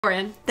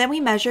Then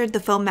we measured the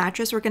foam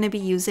mattress we're going to be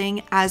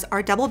using as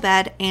our double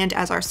bed and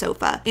as our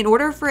sofa. In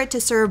order for it to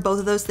serve both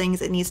of those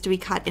things, it needs to be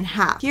cut in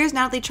half. Here's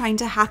Natalie trying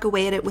to hack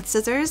away at it with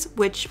scissors,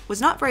 which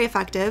was not very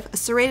effective. A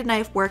serrated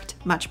knife worked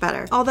much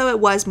better, although it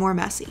was more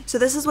messy. So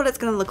this is what it's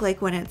going to look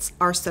like when it's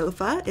our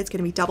sofa. It's going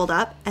to be doubled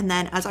up, and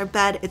then as our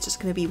bed, it's just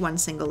going to be one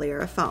single layer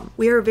of foam.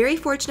 We were very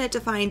fortunate to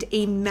find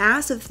a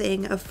massive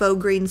thing of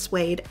faux green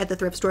suede at the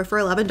thrift store for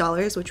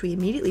 $11, which we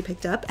immediately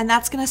picked up, and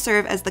that's going to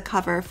serve as the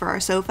cover for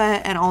our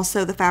sofa and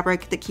also the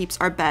fabric that keeps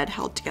our bed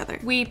held together.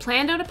 We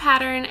planned out a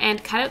pattern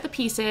and cut out the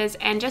pieces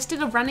and just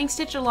did a running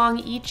stitch along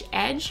each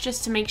edge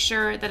just to make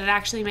sure that it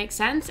actually makes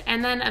sense,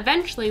 and then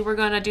eventually we're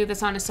going to do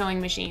this on a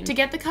sewing machine. To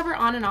get the cover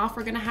on and off,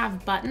 we're going to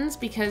have buttons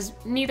because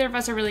neither of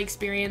us are really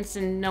experienced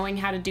in knowing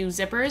how to do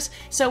zippers,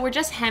 so we're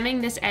just hemming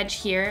this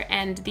edge here,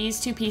 and these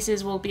two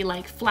pieces will be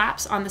like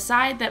flaps on the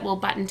side that will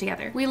button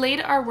together. We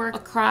laid our work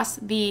across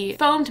the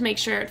foam to make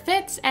sure it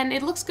fits, and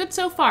it looks good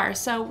so far,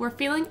 so we're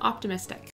feeling optimistic.